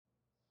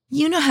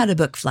You know how to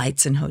book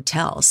flights and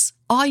hotels.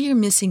 All you're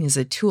missing is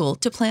a tool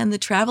to plan the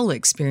travel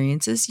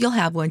experiences you'll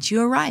have once you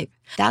arrive.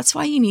 That's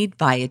why you need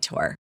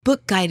Viator.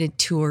 Book guided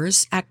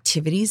tours,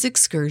 activities,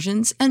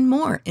 excursions, and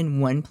more in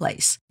one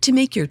place to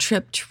make your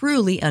trip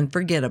truly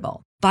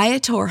unforgettable.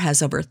 Viator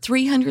has over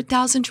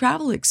 300,000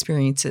 travel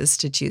experiences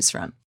to choose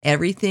from.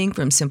 Everything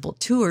from simple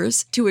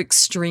tours to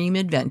extreme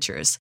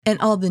adventures and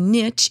all the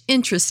niche,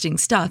 interesting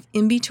stuff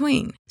in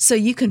between. So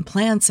you can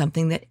plan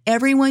something that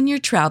everyone you're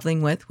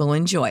traveling with will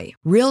enjoy.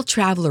 Real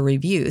traveler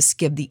reviews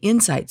give the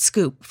inside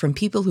scoop from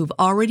people who've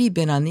already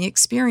been on the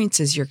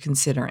experiences you're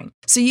considering.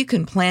 So you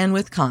can plan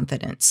with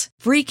confidence.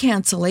 Free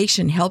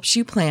cancellation helps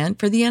you plan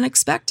for the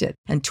unexpected.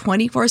 And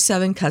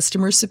 24/7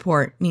 customer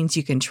support means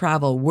you can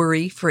travel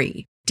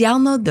worry-free.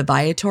 Download the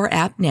Viator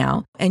app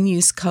now and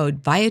use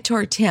code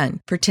Viator10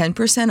 for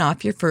 10%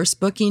 off your first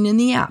booking in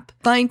the app.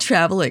 Find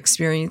travel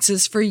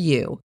experiences for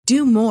you.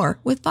 Do more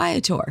with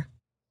Viator.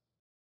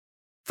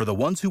 For the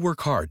ones who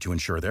work hard to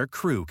ensure their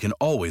crew can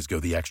always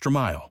go the extra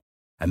mile,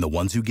 and the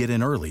ones who get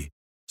in early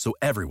so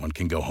everyone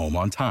can go home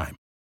on time,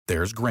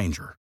 there's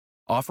Grainger,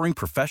 offering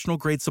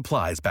professional-grade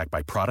supplies backed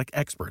by product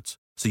experts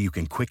so you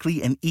can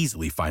quickly and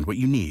easily find what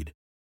you need.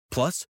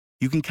 Plus,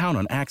 you can count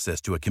on access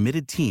to a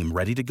committed team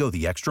ready to go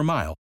the extra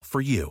mile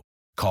for you.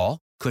 Call,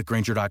 click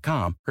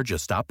Grainger.com, or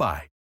just stop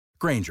by.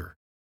 Grainger,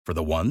 for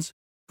the ones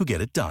who get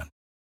it done.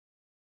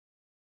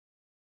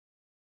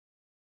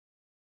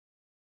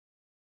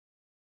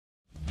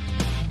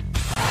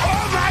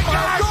 Oh my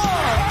gosh!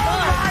 Oh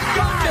my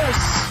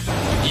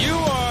goodness! You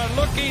are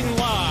looking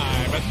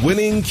live at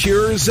Winning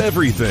Cures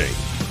Everything.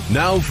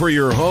 Now for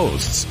your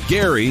hosts,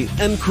 Gary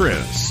and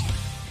Chris.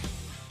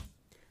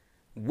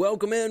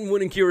 Welcome in,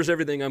 Winning Cures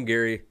Everything. I'm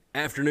Gary.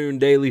 Afternoon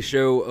daily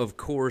show, of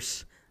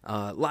course.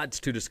 Lots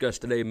to discuss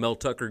today. Mel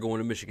Tucker going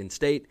to Michigan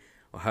State.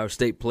 Ohio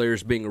State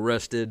players being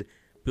arrested.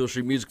 Beale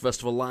Street Music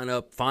Festival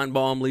lineup.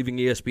 Feinbaum leaving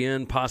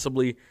ESPN,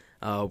 possibly.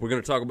 We're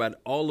going to talk about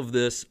all of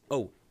this.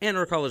 Oh, and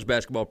our college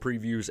basketball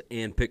previews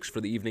and picks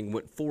for the evening.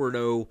 Went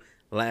 4-0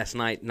 last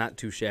night. Not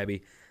too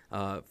shabby.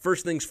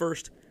 First things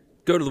first,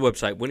 go to the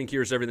website,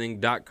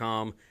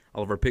 winningcureseverything.com.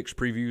 All of our picks,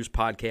 previews,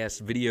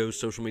 podcasts, videos,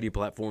 social media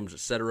platforms,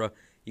 etc.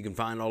 You can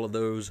find all of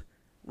those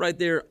right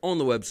there on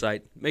the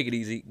website. Make it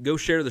easy. Go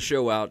share the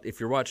show out. If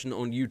you're watching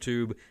on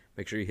YouTube,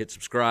 make sure you hit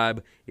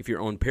subscribe. If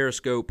you're on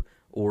Periscope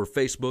or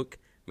Facebook,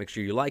 make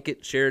sure you like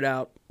it, share it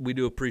out. We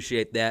do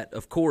appreciate that.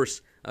 Of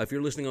course, if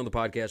you're listening on the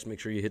podcast, make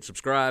sure you hit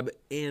subscribe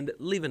and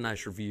leave a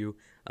nice review.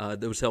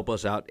 Those help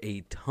us out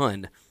a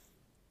ton.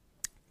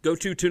 Go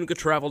to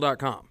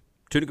tunicatravel.com.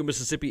 Tunica,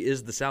 Mississippi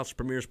is the South's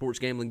premier sports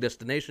gambling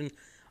destination.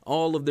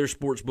 All of their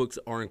sports books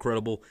are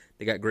incredible.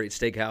 They got great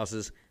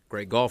steakhouses,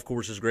 great golf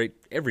courses, great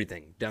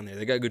everything down there.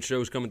 They got good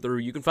shows coming through.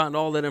 You can find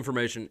all that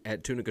information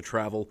at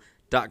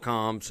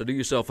tunicatravel.com. So do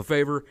yourself a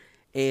favor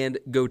and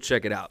go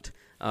check it out.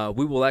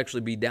 We will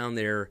actually be down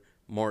there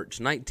March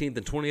 19th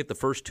and 20th, the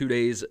first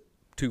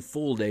 2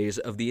 full days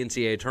of the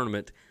NCAA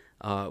tournament.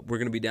 We're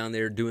going to be down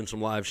there doing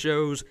some live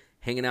shows,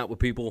 hanging out with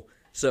people.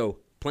 So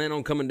plan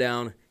on coming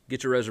down,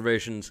 get your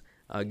reservations,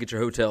 get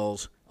your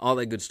hotels, all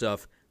that good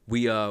stuff.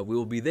 We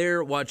will be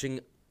there watching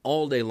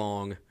all day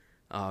long,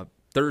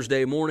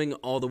 Thursday morning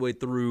all the way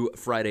through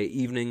Friday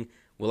evening.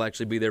 We'll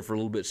actually be there for a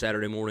little bit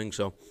Saturday morning.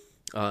 So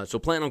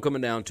plan on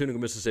coming down. Tunica,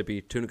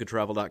 Mississippi,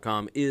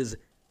 tunicatravel.com is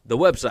the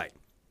website.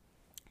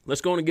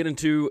 Let's go on and get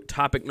into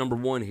topic number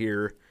one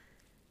here.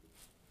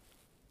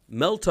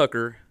 Mel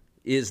Tucker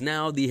is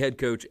now the head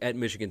coach at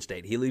Michigan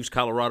State. He leaves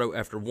Colorado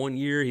after 1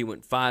 year. He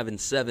went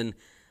 5-7.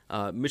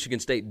 Michigan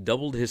State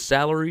doubled his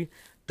salary,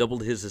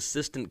 doubled his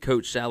assistant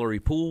coach salary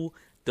pool,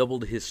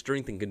 doubled his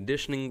strength and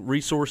conditioning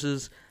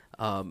resources.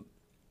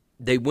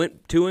 They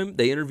went to him.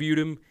 They interviewed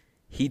him.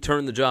 He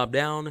turned the job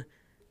down.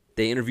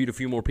 They interviewed a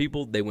few more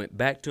people. They went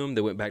back to him.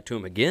 They went back to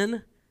him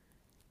again.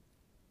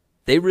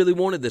 They really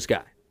wanted this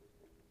guy.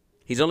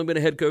 He's only been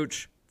a head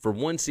coach for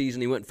 1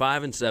 season. He went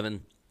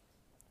 5-7.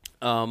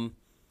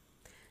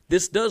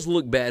 This does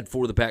look bad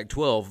for the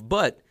Pac-12,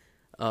 but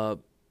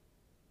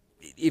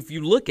if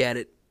you look at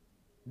it,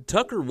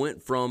 Tucker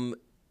went from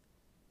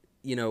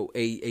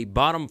a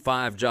bottom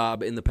 5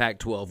 job in the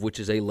Pac-12, which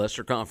is a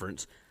lesser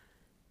conference,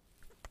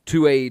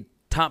 to a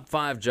top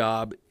 5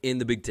 job in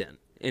the Big Ten.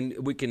 And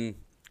we can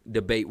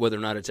debate whether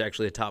or not it's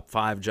actually a top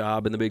 5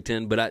 job in the Big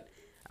Ten, but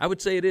I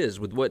would say it is.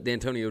 With what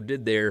D'Antonio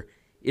did there,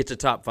 it's a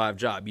top 5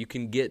 job. You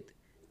can get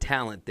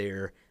talent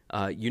there.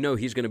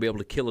 He's going to be able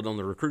to kill it on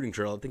the recruiting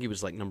trail. I think he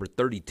was like number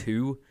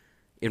 32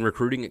 in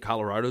recruiting at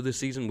Colorado this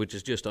season, which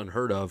is just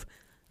unheard of.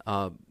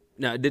 Now,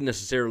 it didn't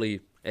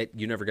necessarily –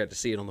 you never got to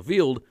see it on the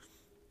field,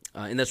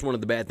 and that's one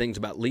of the bad things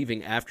about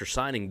leaving after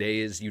signing day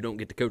is you don't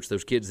get to coach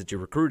those kids that you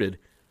recruited.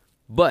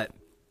 But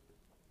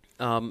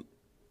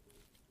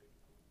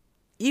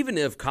even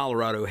if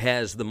Colorado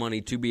has the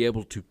money to be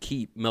able to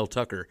keep Mel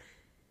Tucker,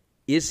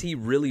 is he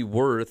really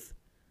worth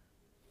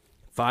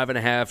 $5.5,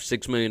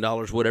 $6 million,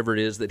 whatever it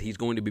is that he's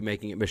going to be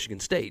making at Michigan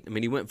State? I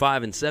mean, he went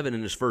 5-7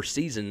 in his first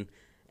season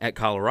at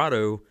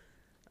Colorado.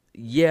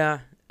 Yeah,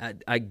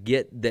 I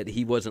get that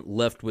he wasn't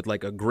left with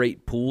like a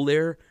great pool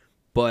there,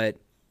 but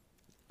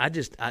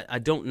I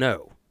don't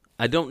know.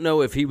 I don't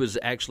know if he was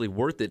actually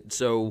worth it.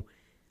 So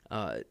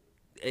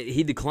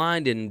he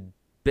declined in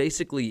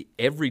basically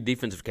every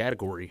defensive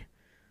category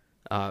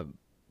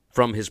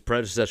from his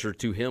predecessor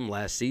to him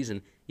last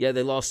season. Yeah,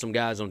 they lost some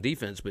guys on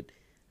defense, but,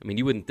 I mean,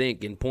 you wouldn't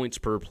think in points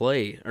per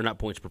play, or not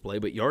points per play,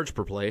 but yards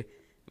per play.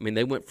 I mean,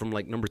 they went from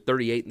like number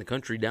 38 in the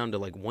country down to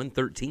like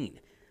 113.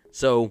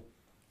 So,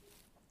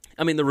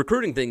 I mean, the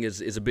recruiting thing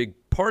is a big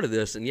part of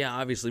this. And, yeah,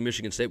 obviously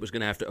Michigan State was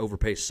going to have to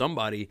overpay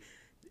somebody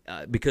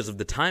because of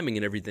the timing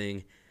and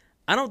everything.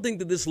 I don't think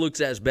that this looks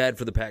as bad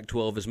for the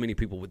Pac-12 as many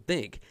people would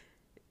think.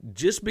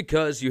 Just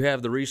because you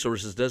have the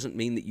resources doesn't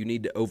mean that you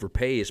need to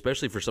overpay,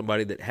 especially for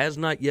somebody that has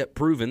not yet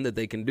proven that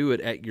they can do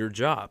it at your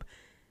job.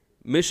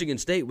 Michigan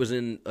State was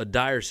in a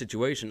dire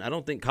situation. I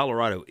don't think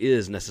Colorado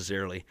is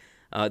necessarily.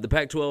 The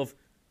Pac-12,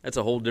 that's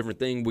a whole different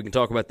thing. We can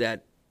talk about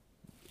that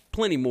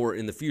plenty more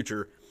in the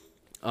future.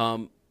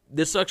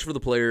 This sucks for the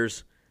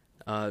players.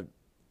 I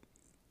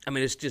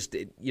mean, it's just,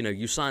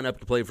 you sign up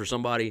to play for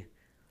somebody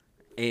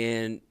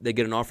and they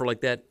get an offer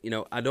like that.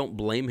 I don't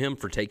blame him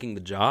for taking the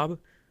job.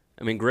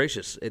 I mean,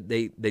 gracious,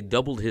 they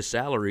doubled his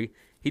salary.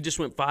 He just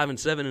went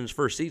 5-7 in his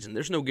first season.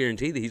 There's no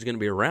guarantee that he's going to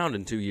be around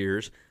in 2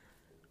 years.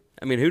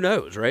 I mean, who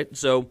knows, right?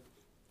 So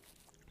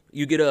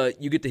you get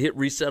to hit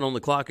reset on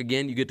the clock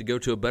again. You get to go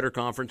to a better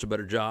conference, a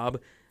better job,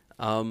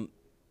 in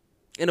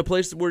a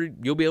place where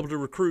you'll be able to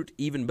recruit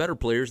even better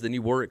players than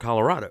you were at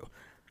Colorado.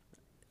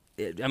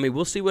 I mean,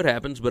 we'll see what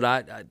happens, but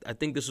I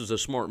think this was a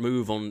smart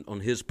move on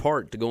his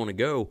part to go on a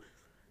go.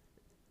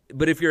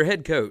 But if you're a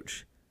head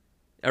coach,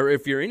 or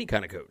if you're any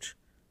kind of coach,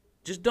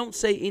 just don't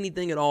say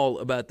anything at all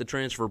about the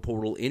transfer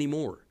portal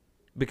anymore,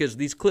 because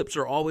these clips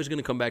are always going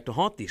to come back to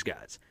haunt these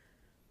guys.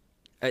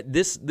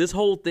 This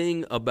whole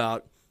thing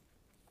about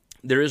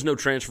there is no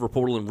transfer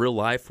portal in real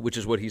life, which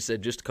is what he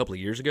said just a couple of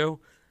years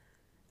ago,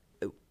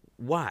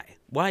 why?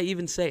 Why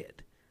even say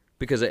it?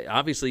 Because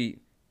obviously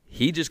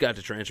he just got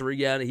to transfer.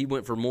 Yeah, he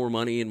went for more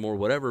money and more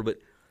whatever, but,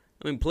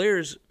 I mean,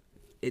 players,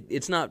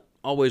 it's not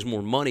always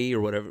more money or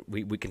whatever.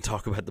 We can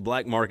talk about the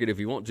black market if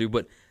you want to,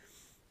 but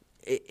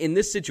in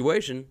this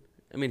situation,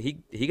 I mean,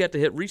 he got to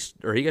hit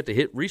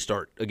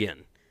restart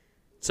again.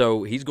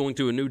 So he's going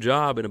to a new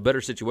job in a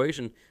better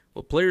situation.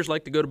 Well, players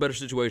like to go to better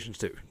situations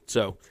too.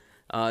 So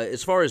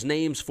as far as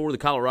names for the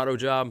Colorado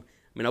job,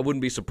 I mean, I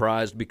wouldn't be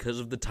surprised because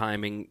of the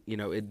timing,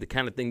 the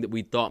kind of thing that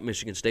we thought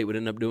Michigan State would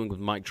end up doing with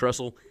Mike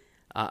Tressel.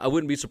 I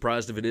wouldn't be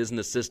surprised if it is an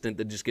assistant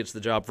that just gets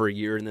the job for a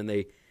year and then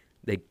they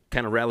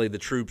kind of rally the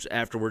troops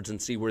afterwards and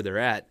see where they're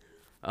at.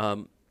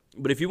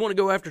 But if you want to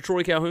go after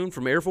Troy Calhoun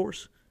from Air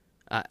Force,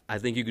 I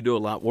think you could do a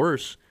lot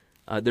worse.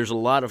 There's a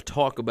lot of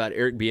talk about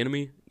Eric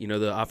Bieniemy,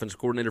 the offensive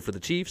coordinator for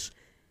the Chiefs.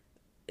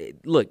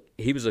 Look,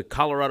 he was a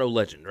Colorado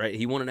legend, right?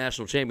 He won a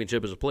national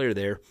championship as a player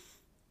there.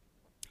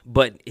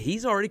 But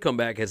he's already come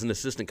back as an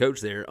assistant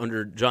coach there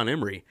under John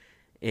Emery.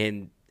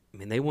 And, I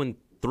mean, they won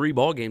 3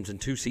 ball games in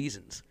 2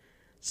 seasons.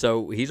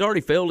 So he's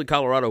already failed at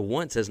Colorado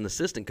once as an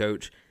assistant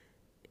coach.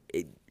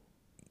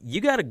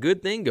 You got a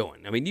good thing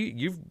going. I mean,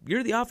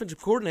 you're the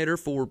offensive coordinator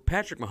for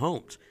Patrick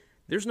Mahomes.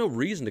 There's no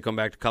reason to come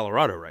back to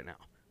Colorado right now.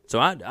 So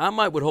I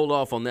might would hold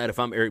off on that if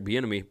I'm Eric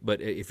Bieniemy. But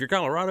if you're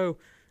Colorado,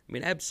 I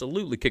mean,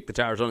 absolutely kick the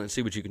tires on it and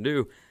see what you can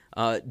do.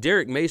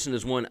 Derek Mason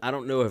is one. I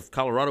don't know if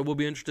Colorado will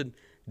be interested.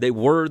 They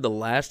were the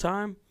last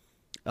time.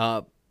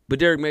 But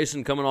Derek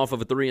Mason, coming off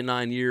of a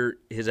 3-9 year,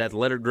 his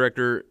athletic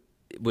director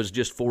was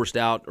just forced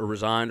out or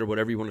resigned or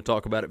whatever you want to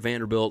talk about at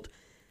Vanderbilt.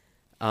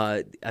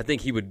 I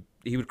think he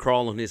would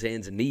crawl on his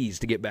hands and knees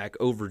to get back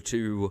over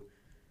to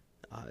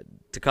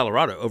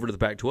Colorado, over to the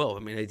Pac-12. I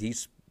mean,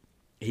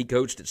 he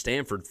coached at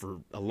Stanford for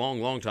a long,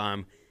 long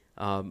time.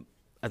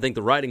 I think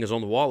the writing is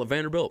on the wall at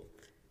Vanderbilt.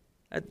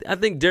 I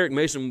think Derek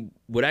Mason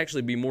would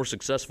actually be more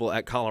successful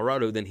at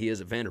Colorado than he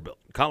is at Vanderbilt.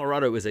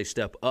 Colorado is a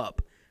step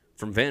up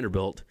from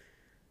Vanderbilt.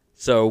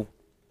 So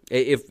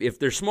if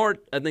they're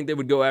smart, I think they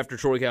would go after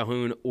Troy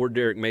Calhoun or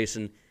Derek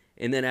Mason.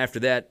 And then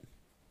after that,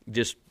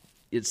 just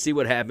see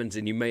what happens,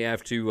 and you may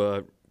have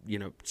to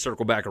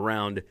circle back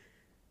around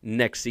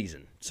next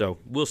season. So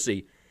we'll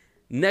see.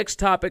 Next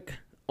topic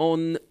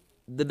on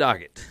the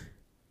docket.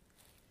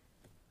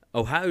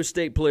 Ohio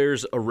State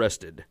players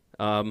arrested.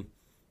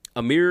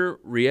 Amir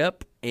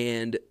Riep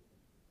and,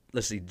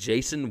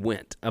 Jason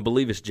Went. I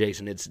believe it's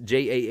Jason. It's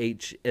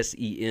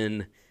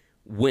Jahsen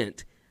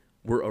Went.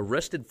 Were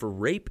arrested for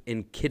rape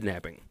and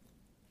kidnapping.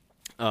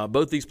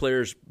 Both these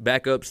players,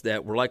 backups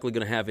that were likely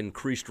going to have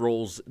increased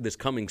roles this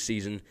coming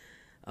season.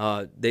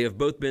 They have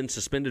both been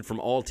suspended from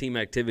all team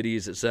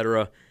activities,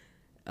 etc.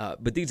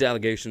 But these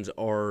allegations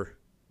are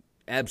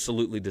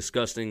absolutely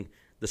disgusting.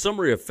 The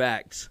summary of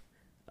facts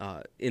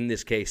in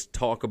this case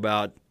talk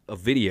about a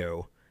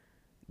video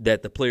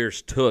that the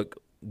players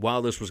took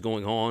while this was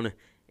going on,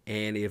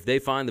 and if they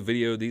find the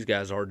video, these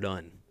guys are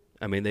done.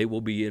 I mean, they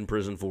will be in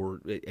prison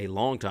for a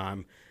long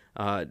time.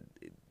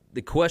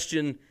 The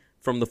question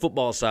from the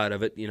football side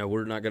of it,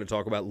 we're not going to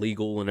talk about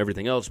legal and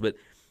everything else, but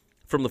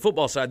from the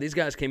football side, these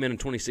guys came in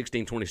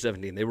 2016,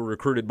 2017. They were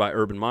recruited by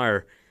Urban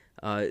Meyer.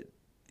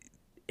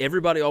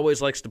 Everybody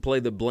always likes to play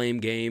the blame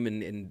game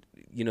and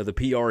the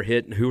PR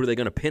hit and who are they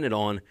going to pin it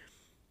on?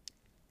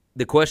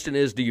 The question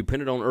is, do you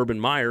pin it on Urban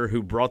Meyer,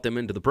 who brought them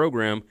into the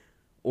program,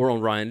 or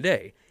on Ryan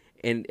Day?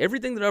 And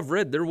everything that I've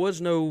read, there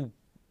was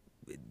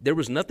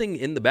nothing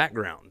in the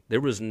background.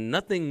 There was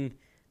nothing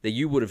that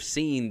you would have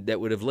seen that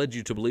would have led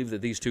you to believe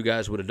that these two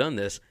guys would have done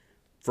this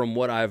from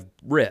what I've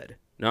read.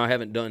 Now, I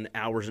haven't done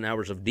hours and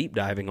hours of deep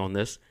diving on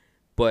this,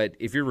 but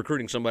if you're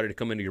recruiting somebody to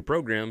come into your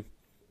program,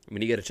 I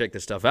mean, you got to check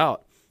this stuff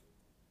out.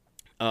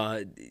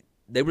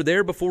 They were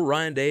there before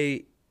Ryan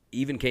Day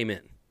even came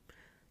in.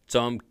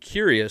 So I'm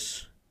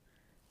curious,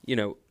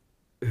 who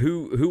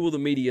will the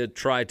media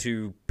try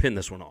to pin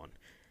this one on?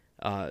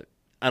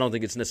 I don't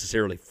think it's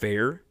necessarily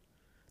fair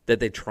that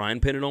they try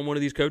and pin it on one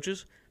of these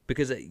coaches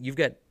because you've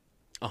got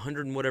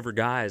 100 and whatever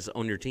guys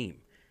on your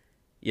team.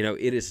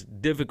 It is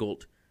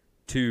difficult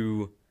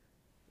to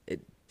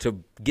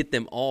get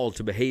them all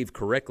to behave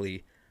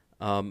correctly,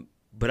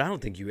 but I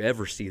don't think you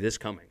ever see this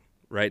coming,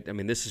 right? I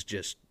mean, this is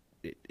just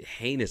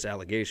heinous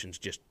allegations,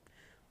 just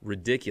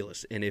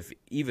ridiculous. And if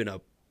even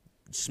a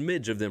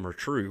smidge of them are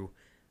true,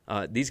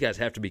 these guys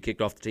have to be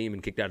kicked off the team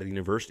and kicked out of the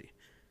university,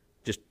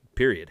 just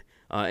period.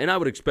 And I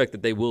would expect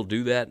that they will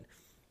do that,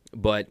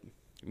 but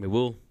I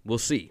mean, we'll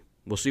see.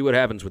 We'll see what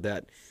happens with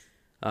that.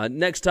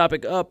 Next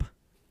topic up,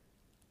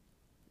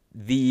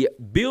 the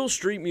Beale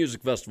Street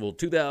Music Festival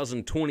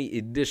 2020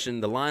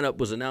 edition. The lineup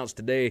was announced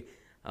today.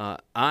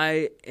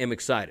 I am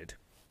excited.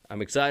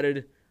 I'm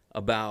excited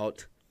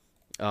about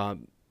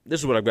this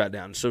is what I've got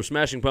down. So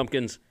Smashing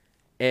Pumpkins,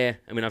 I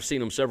mean, I've seen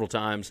them several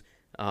times,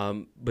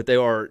 but they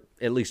are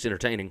at least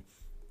entertaining.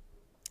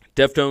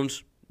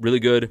 Deftones,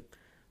 really good.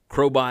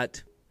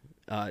 Crowbot,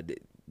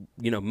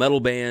 metal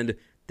band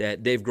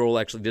that Dave Grohl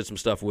actually did some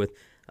stuff with.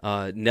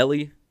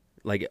 Nelly,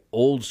 like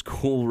old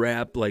school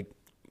rap, like,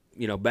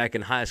 back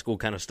in high school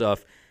kind of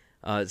stuff.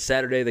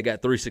 Saturday, they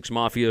got 3-6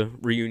 Mafia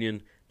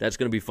reunion. That's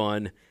going to be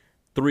fun.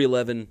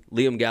 311,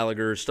 Liam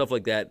Gallagher, stuff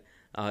like that.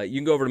 You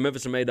can go over to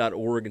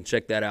memphisma.org and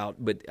check that out.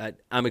 But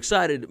I'm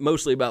excited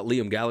mostly about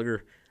Liam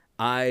Gallagher.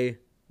 I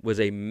was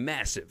a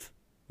massive,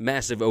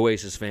 massive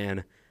Oasis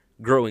fan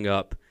growing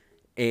up.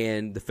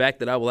 And the fact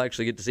that I will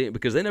actually get to see it,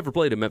 because they never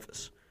played in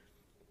Memphis.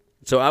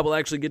 So I will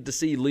actually get to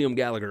see Liam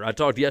Gallagher. I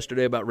talked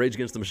yesterday about Rage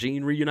Against the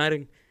Machine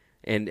reuniting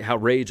and how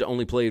Rage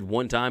only played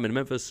one time in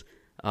Memphis.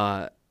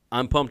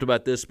 I'm pumped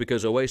about this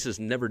because Oasis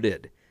never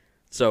did.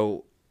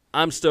 So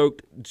I'm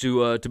stoked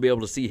to be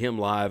able to see him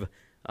live.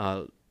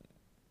 I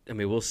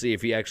mean, we'll see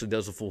if he actually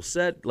does a full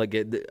set.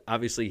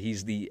 Obviously,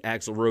 he's the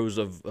Axl Rose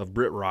of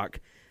Brit Rock.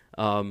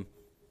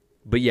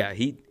 But yeah,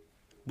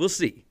 we'll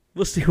see.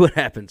 We'll see what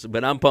happens.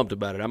 But I'm pumped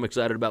about it. I'm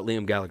excited about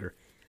Liam Gallagher.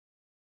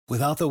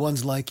 Without the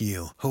ones like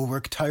you, who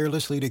work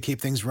tirelessly to keep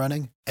things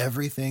running,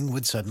 everything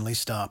would suddenly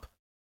stop.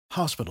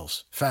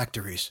 Hospitals,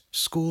 factories,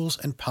 schools,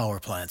 and power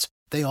plants,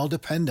 they all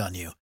depend on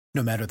you.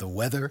 No matter the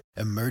weather,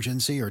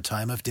 emergency, or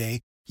time of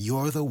day,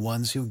 you're the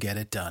ones who get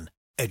it done.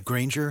 At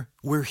Grainger,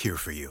 we're here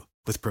for you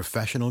with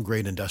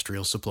professional-grade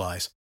industrial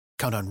supplies.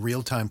 Count on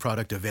real-time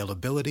product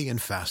availability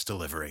and fast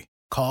delivery.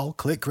 Call,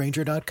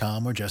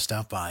 clickgrainger.com, or just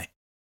stop by.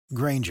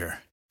 Grainger,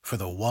 for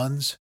the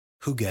ones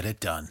who get it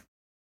done.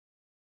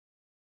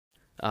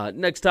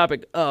 Next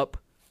topic up,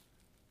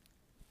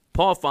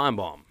 Paul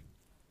Feinbaum.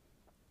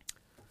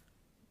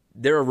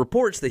 There are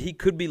reports that he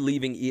could be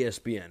leaving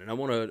ESPN, and I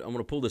want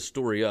to pull this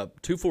story up.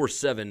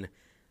 247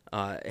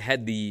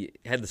 had the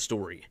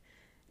story,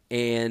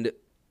 and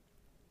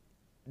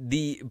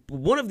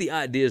one of the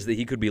ideas that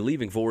he could be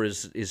leaving for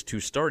is to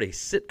start a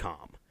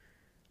sitcom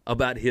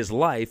about his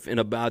life and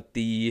about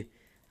the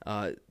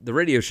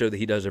radio show that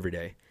he does every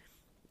day.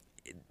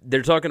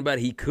 They're talking about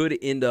he could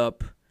end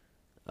up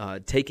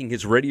taking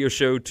his radio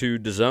show to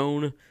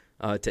DAZN,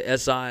 to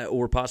SI,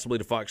 or possibly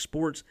to Fox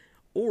Sports,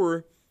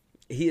 or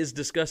he is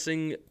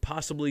discussing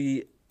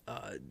possibly,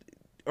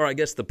 or I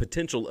guess the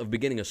potential of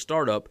beginning a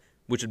startup,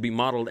 which would be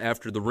modeled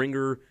after The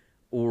Ringer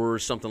or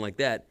something like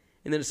that.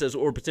 And then it says,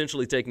 or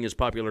potentially taking his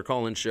popular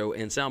call-in show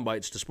and sound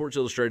bites to Sports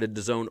Illustrated,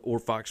 DAZN, or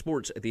Fox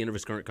Sports at the end of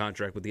his current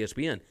contract with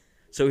ESPN.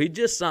 So he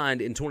just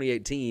signed in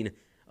 2018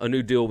 a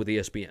new deal with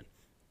ESPN.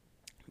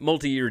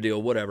 Multi-year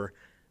deal, whatever.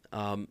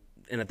 And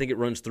I think it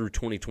runs through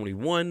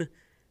 2021.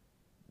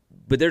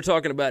 But they're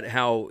talking about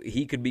how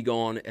he could be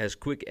gone as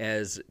quick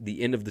as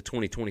the end of the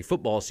 2020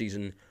 football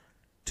season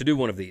to do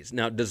one of these.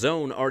 Now,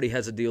 DAZN already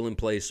has a deal in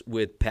place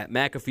with Pat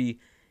McAfee,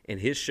 and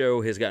his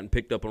show has gotten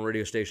picked up on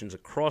radio stations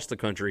across the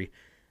country.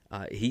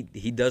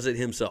 He does it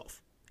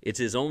himself. It's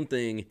his own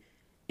thing,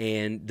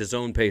 and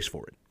DAZN pays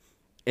for it.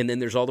 And then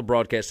there's all the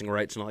broadcasting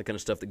rights and all that kind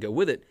of stuff that go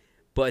with it.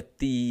 But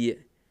the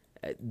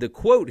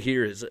quote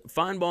here is,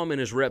 Feinbaum and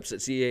his reps at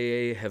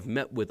CAA have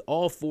met with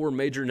all 4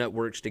 major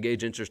networks to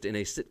gauge interest in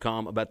a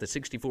sitcom about the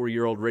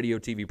 64-year-old radio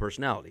TV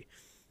personality.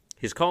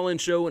 His call-in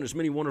show and his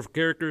many wonderful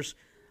characters,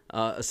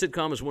 a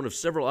sitcom is one of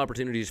several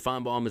opportunities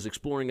Feinbaum is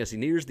exploring as he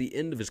nears the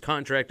end of his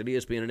contract at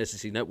ESPN and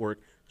SEC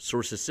Network,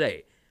 sources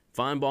say.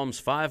 Feinbaum's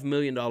 $5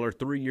 million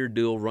 3-year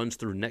deal runs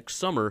through next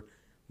summer,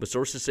 but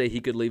sources say he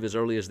could leave as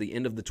early as the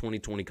end of the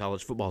 2020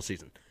 college football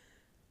season.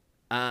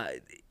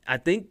 I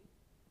think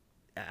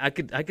I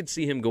could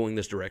see him going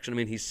this direction. I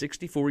mean, he's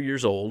 64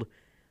 years old.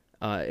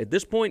 At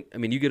this point, I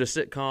mean, you get a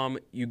sitcom,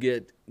 you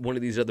get one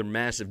of these other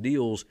massive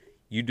deals,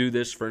 you do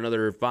this for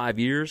another 5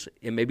 years,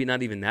 and maybe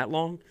not even that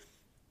long,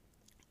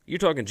 you're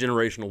talking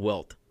generational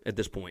wealth at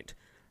this point.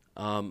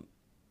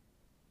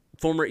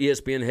 Former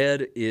ESPN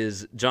head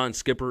is John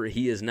Skipper.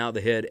 He is now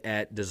the head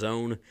at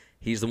DAZN.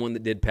 He's the one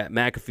that did Pat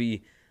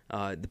McAfee,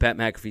 the Pat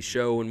McAfee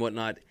show and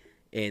whatnot,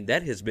 and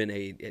that has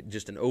been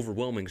just an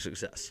overwhelming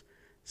success.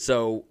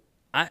 So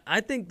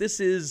I think this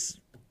is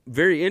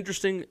very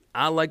interesting.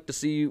 I like to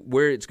see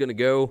where it's going to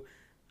go.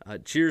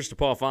 Cheers to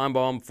Paul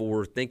Feinbaum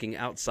for thinking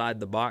outside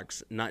the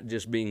box, not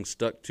just being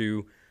stuck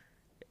to,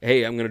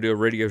 hey, I'm going to do a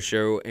radio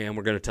show and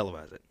we're going to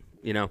televise it.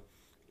 You know,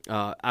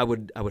 I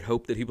would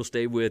hope that he will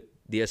stay with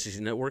the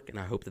SEC Network, and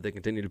I hope that they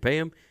continue to pay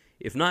him.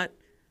 If not,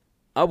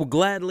 I will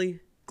gladly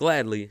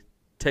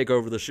take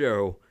over the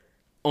show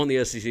on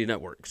the SEC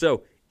Network.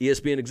 So,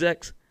 ESPN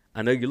execs,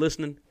 I know you're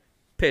listening.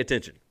 Pay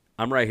attention.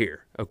 I'm right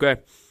here, okay?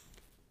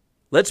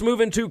 Let's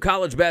move into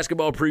college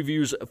basketball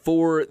previews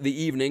for the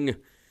evening.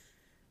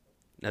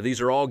 Now, these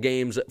are all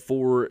games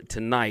for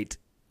tonight.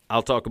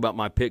 I'll talk about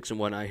my picks and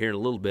whatnot here in a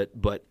little bit,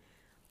 but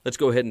let's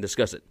go ahead and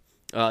discuss it.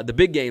 The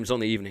big games on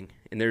the evening,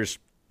 and there's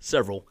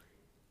several.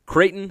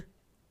 Creighton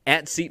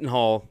at Seton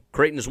Hall.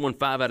 Creighton has won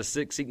 5 out of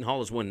 6. Seton Hall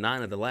has won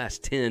 9 of the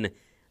last 10.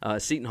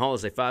 Seton Hall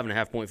is a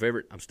 5.5-point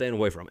favorite. I'm staying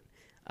away from it.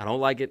 I don't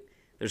like it.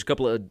 There's a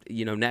couple of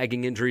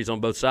nagging injuries on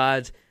both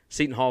sides.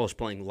 Seton Hall is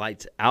playing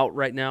lights out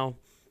right now.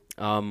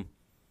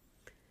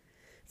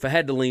 If I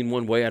had to lean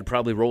one way, I'd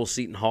probably roll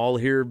Seton Hall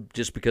here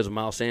just because of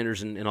Miles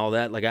Sanders and all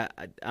that. Like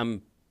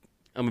I'm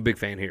a big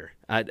fan here.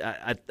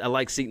 I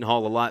like Seton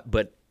Hall a lot,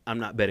 but I'm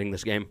not betting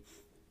this game.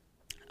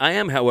 I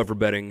am, however,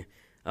 betting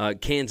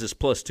Kansas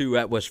 +2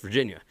 at West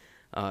Virginia.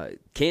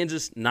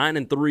 Kansas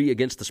 9-3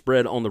 against the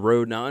spread on the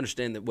road. Now, I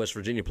understand that West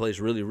Virginia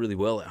plays really, really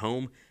well at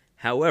home.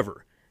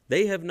 However,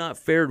 they have not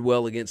fared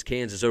well against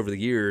Kansas over the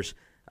years.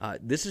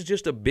 This is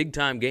just a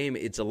big-time game.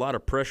 It's a lot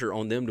of pressure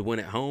on them to win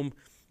at home.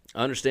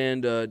 I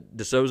understand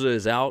DeSouza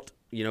is out,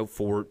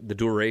 for the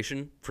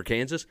duration for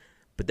Kansas,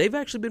 but they've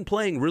actually been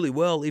playing really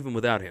well even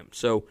without him.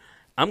 So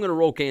I'm going to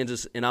roll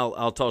Kansas, and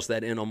I'll toss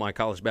that in on my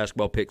college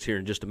basketball picks here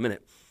in just a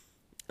minute.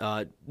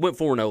 Went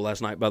 4-0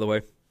 last night, by the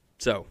way.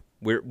 So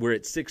we're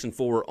at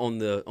 6-4 on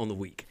the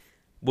week.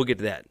 We'll get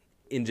to that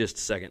in just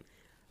a second.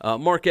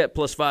 Marquette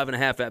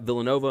 +5.5 at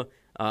Villanova.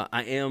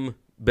 I am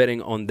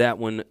betting on that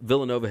one.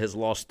 Villanova has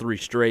lost 3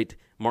 straight.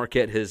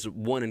 Marquette has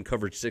won and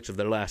covered 6 of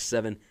their last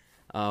 7.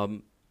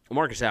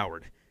 Marcus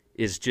Howard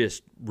is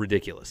just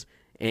ridiculous.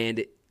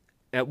 And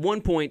at one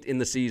point in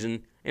the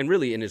season, and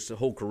really in his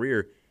whole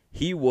career,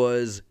 he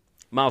was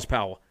Miles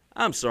Powell.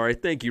 I'm sorry.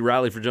 Thank you,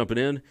 Riley, for jumping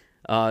in.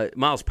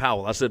 Miles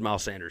Powell. I said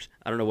Miles Sanders.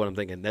 I don't know what I'm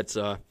thinking. That's,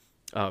 for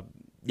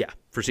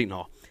Seton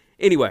Hall.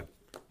 Anyway,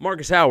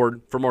 Marcus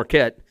Howard for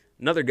Marquette,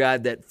 another guy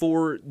that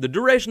for the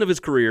duration of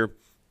his career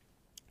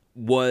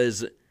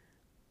was,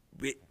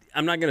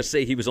 I'm not going to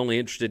say he was only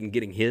interested in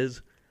getting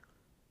his,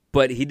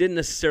 but he didn't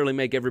necessarily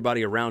make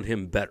everybody around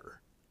him better.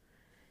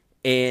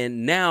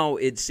 And now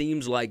it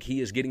seems like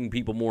he is getting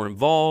people more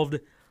involved.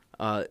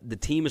 The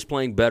team is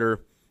playing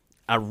better.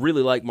 I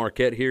really like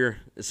Marquette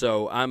here,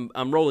 so I'm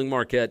rolling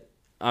Marquette.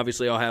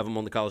 Obviously, I'll have them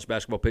on the college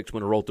basketball picks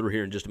when I roll through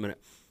here in just a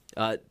minute.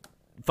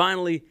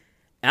 Finally,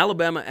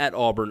 Alabama at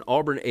Auburn.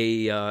 Auburn, an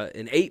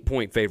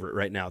 8-point favorite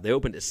right now. They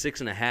opened at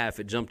 6.5.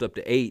 It jumped up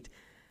to 8.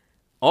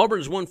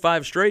 Auburn's won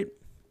 5 straight.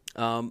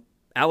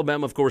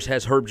 Alabama, of course,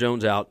 has Herb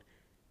Jones out.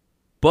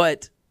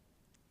 But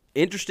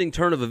interesting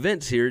turn of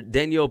events here.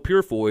 Daniel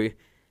Purefoy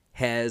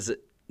has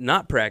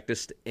not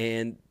practiced,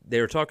 and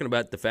they're talking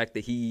about the fact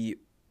that he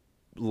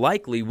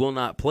likely will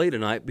not play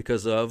tonight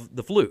because of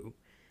the flu.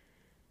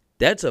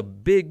 That's a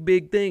big,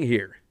 big thing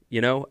here.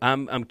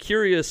 I'm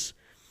curious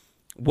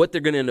what they're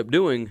going to end up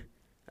doing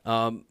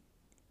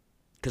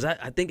because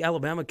I think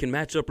Alabama can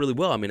match up really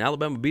well. I mean,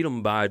 Alabama beat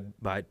them by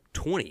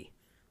 20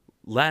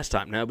 last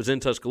time. Now, it was in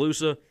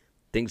Tuscaloosa.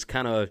 Things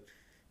kind of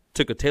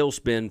took a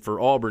tailspin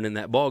for Auburn in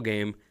that ball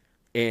game,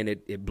 and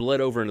it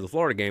bled over into the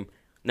Florida game.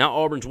 Now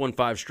Auburn's won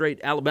 5 straight.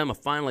 Alabama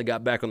finally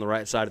got back on the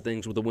right side of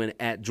things with a win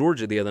at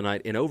Georgia the other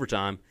night in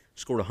overtime,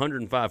 scored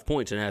 105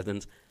 points in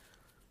Athens.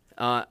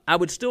 I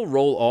would still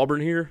roll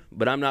Auburn here,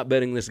 but I'm not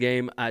betting this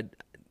game.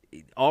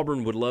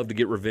 Auburn would love to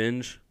get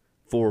revenge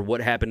for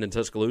what happened in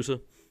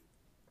Tuscaloosa.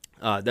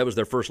 That was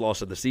their first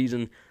loss of the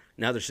season.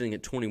 Now they're sitting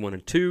at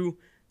 21-2.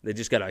 They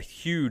just got a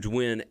huge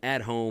win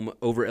at home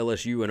over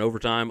LSU in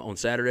overtime on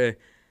Saturday.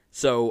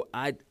 So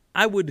I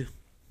would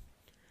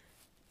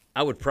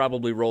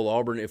probably roll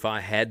Auburn if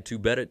I had to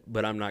bet it,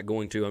 but I'm not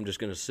going to. I'm just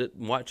going to sit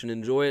and watch and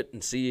enjoy it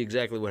and see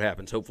exactly what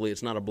happens. Hopefully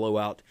it's not a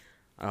blowout,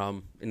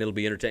 and it'll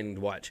be entertaining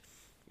to watch.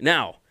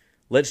 Now,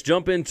 let's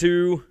jump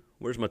into –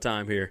 where's my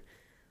time here?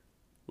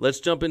 Let's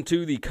jump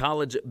into the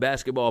college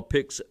basketball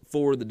picks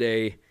for the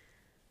day.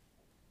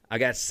 I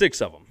got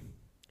 6 of them.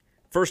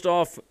 First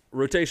off,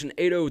 rotation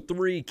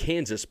 803,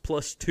 Kansas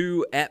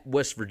 +2 at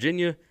West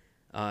Virginia.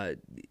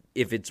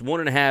 If it's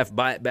 1.5,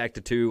 buy it back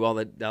to 2, all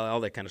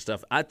that kind of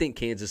stuff. I think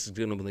Kansas is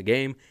going to win the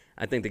game.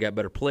 I think they got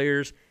better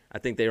players. I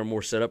think they are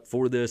more set up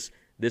for this.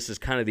 This is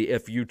kind of the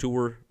FU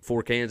tour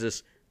for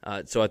Kansas.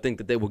 So I think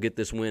that they will get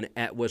this win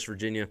at West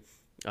Virginia.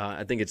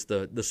 I think it's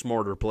the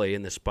smarter play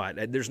in this spot.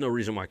 There's no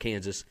reason why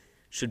Kansas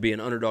should be an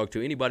underdog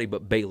to anybody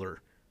but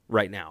Baylor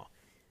right now.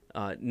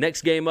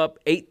 Next game up,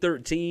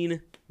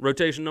 8-13,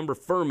 rotation number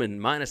Furman,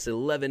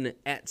 -11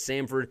 at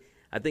Samford.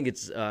 I think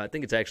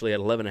it's actually at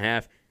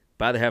 11.5.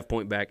 Buy the half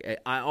point back.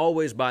 I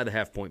always buy the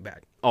half point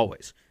back,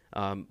 always.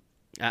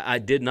 I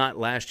did not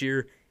last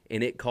year,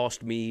 and it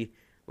cost me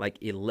like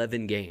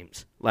 11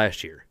 games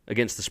last year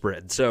against the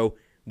spread. So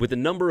with the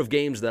number of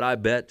games that I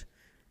bet,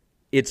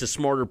 it's a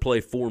smarter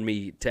play for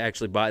me to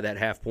actually buy that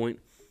half point.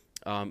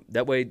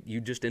 That way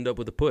you just end up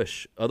with a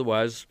push.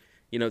 Otherwise,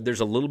 there's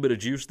a little bit of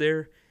juice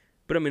there.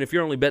 But, I mean, if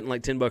you're only betting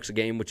like $10 a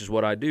game, which is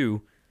what I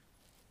do,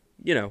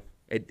 the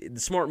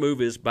smart move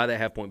is buy that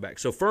half point back.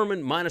 So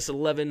Furman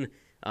 -11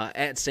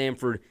 at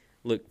Samford.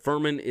 Look,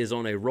 Furman is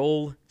on a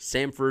roll.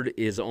 Samford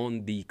is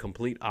on the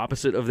complete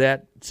opposite of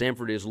that.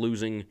 Samford is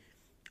losing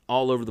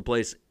all over the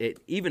place.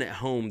 Even at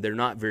home, they're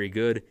not very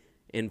good.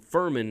 And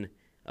Furman,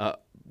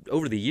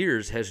 over the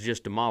years, has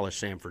just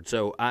demolished Samford.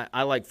 So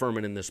I like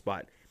Furman in this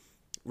spot.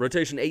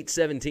 Rotation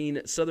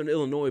 8-17, Southern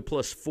Illinois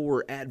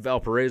 +4 at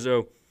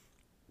Valparaiso.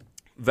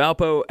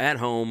 Valpo at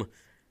home,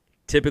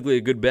 typically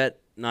a good bet.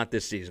 Not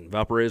this season.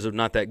 Valparaiso,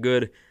 not that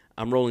good.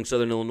 I'm rolling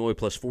Southern Illinois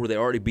 +4. They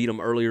already beat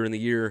them earlier in the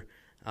year.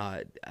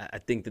 I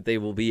think that they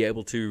will be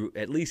able to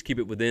at least keep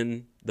it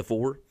within the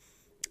 4.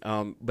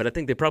 But I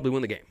think they probably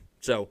win the game.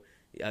 So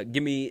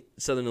give me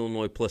Southern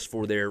Illinois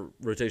 +4 there,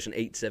 rotation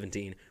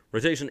 8-17.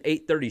 Rotation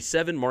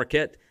 8-37,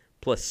 Marquette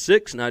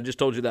 +6. Now, I just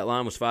told you that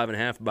line was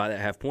 5.5 by that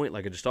half point,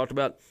 like I just talked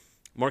about.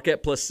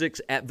 Marquette +6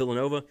 at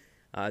Villanova.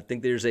 I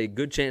think there's a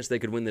good chance they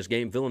could win this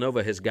game.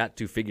 Villanova has got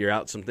to figure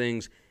out some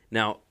things.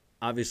 Now,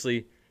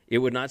 obviously, it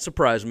would not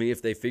surprise me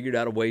if they figured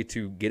out a way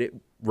to get it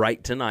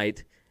right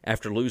tonight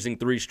after losing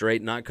 3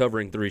 straight, not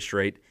covering 3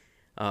 straight.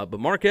 But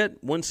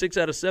Marquette won 6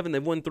 out of 7.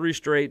 They've won 3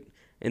 straight,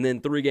 and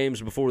then 3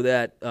 games before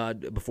that,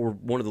 before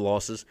one of the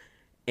losses.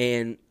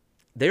 And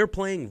they're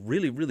playing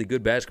really, really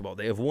good basketball.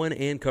 They have won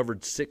and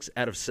covered 6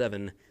 out of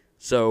 7.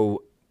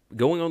 So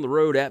going on the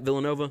road at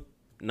Villanova,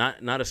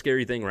 not a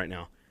scary thing right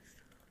now.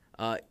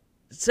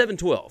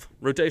 7-12,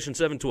 rotation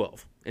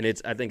 7-12. And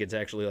I think it's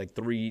actually like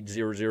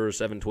 3-0-0,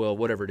 7-12,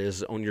 whatever it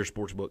is on your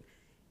sports book.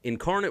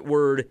 Incarnate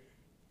Word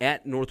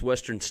at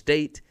Northwestern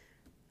State.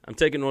 I'm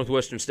taking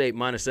Northwestern State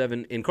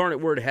 -7. Incarnate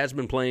Word has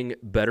been playing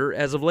better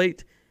as of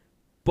late,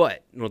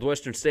 but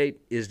Northwestern State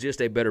is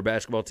just a better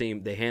basketball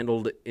team. They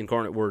handled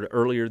Incarnate Word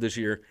earlier this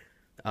year.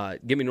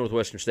 Give me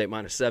Northwestern State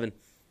 -7.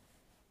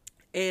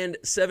 And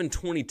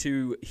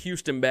 7-22,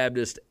 Houston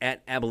Baptist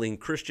at Abilene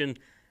Christian.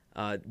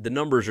 The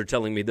numbers are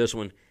telling me this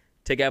one.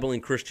 Take Abilene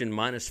Christian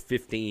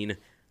 -15.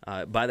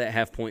 Buy that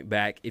half point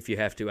back if you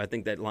have to. I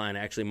think that line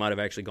actually might have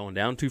actually gone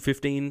down to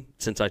 15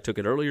 since I took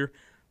it earlier.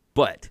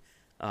 But,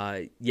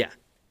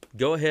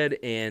 go ahead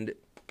and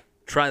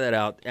try that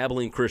out.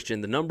 Abilene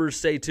Christian. The numbers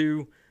say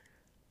 2.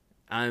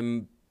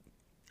 I'm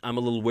a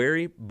little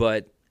wary,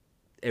 but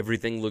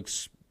everything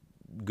looks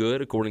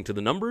good according to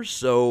the numbers.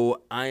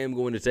 So I am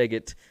going to take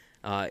it,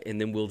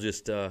 and then we'll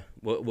just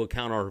we'll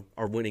count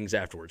our winnings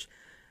afterwards.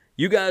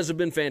 You guys have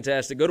been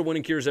fantastic. Go to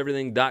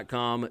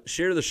winningcureseverything.com.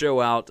 Share the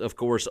show out, of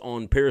course,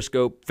 on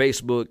Periscope,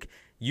 Facebook,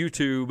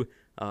 YouTube,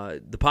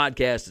 the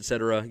podcast,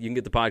 etc. You can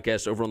get the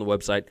podcast over on the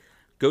website.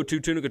 Go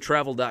to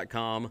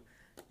tunicatravel.com.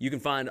 You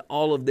can find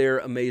all of their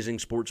amazing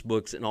sports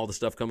books and all the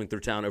stuff coming through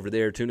town over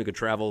there. Tunica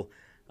Travel,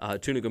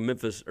 Tunica,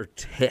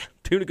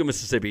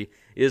 Mississippi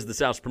is the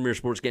South's premier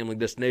sports gambling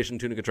destination.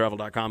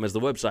 Tunicatravel.com is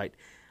the website.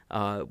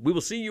 We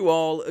will see you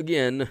all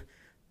again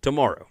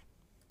tomorrow.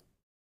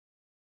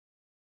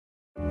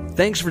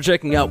 Thanks for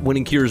checking out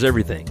Winning Cures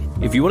Everything.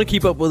 If you want to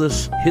keep up with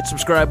us, hit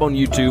subscribe on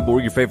YouTube or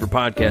your favorite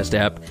podcast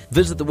app.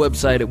 Visit the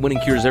website at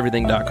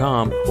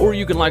winningcureseverything.com, or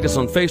you can like us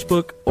on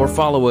Facebook or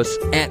follow us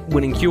at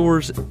Winning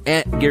Cures,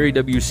 at Gary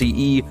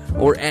WCE,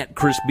 or at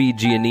Chris B.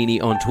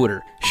 Giannini on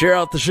Twitter. Share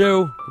out the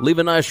show, leave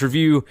a nice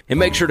review, and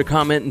make sure to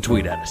comment and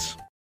tweet at us.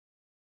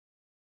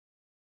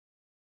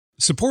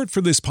 Support for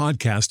this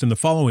podcast and the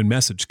following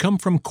message come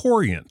from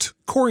Corient.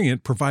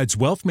 Corient provides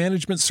wealth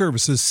management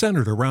services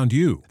centered around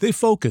you. They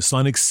focus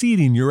on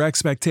exceeding your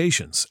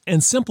expectations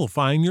and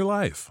simplifying your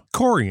life.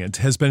 Corient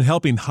has been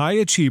helping high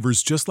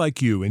achievers just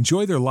like you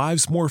enjoy their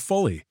lives more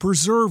fully,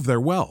 preserve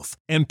their wealth,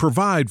 and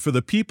provide for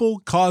the people,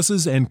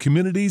 causes, and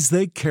communities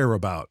they care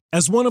about.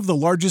 As one of the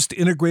largest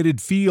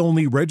integrated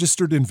fee-only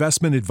registered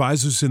investment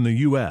advisors in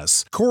the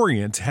U.S.,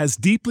 Corient has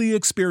deeply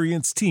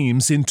experienced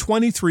teams in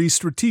 23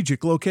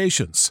 strategic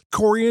locations.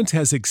 Corient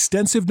has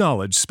extensive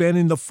knowledge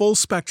spanning the full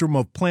spectrum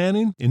of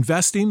planning,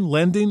 investing,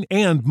 lending,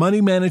 and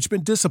money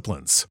management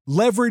disciplines.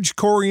 Leverage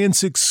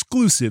Corient's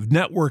exclusive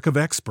network of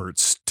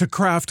experts to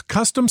craft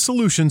custom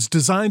solutions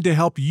designed to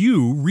help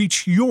you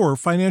reach your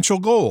financial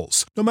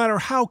goals. no matter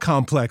how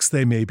complex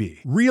they may be.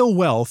 Real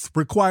wealth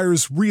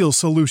requires real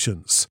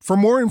solutions. For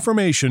more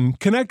information,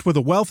 connect with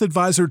a wealth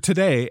advisor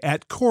today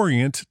at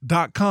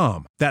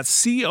Corient.com.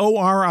 That's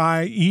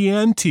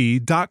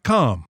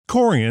Corient.com.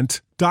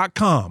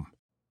 Corient.com.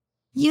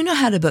 You know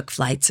how to book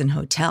flights and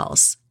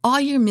hotels. All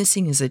you're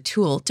missing is a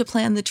tool to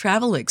plan the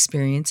travel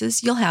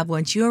experiences you'll have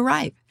once you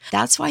arrive.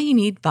 That's why you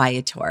need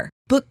Viator.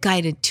 Book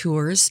guided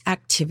tours,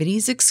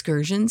 activities,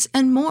 excursions,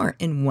 and more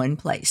in one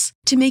place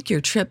to make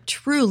your trip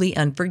truly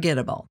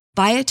unforgettable.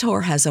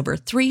 Viator has over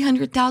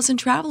 300,000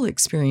 travel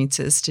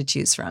experiences to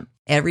choose from.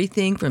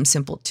 Everything from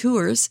simple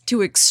tours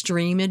to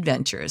extreme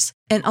adventures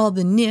and all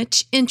the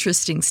niche,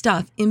 interesting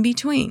stuff in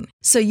between.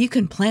 So you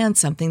can plan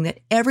something that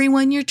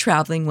everyone you're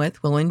traveling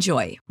with will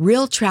enjoy.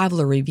 Real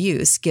traveler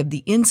reviews give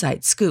the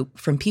inside scoop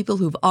from people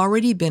who've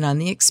already been on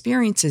the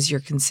experiences you're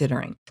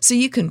considering. So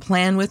you can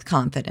plan with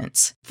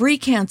confidence. Free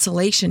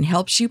cancellation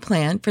helps you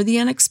plan for the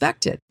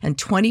unexpected. And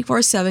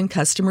 24/7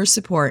 customer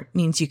support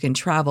means you can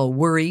travel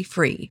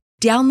worry-free.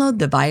 Download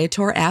the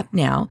Viator app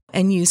now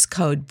and use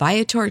code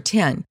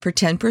Viator10 for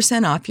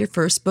 10% off your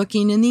first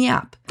booking in the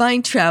app.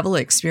 Find travel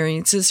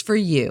experiences for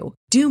you.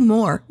 Do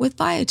more with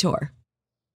Viator.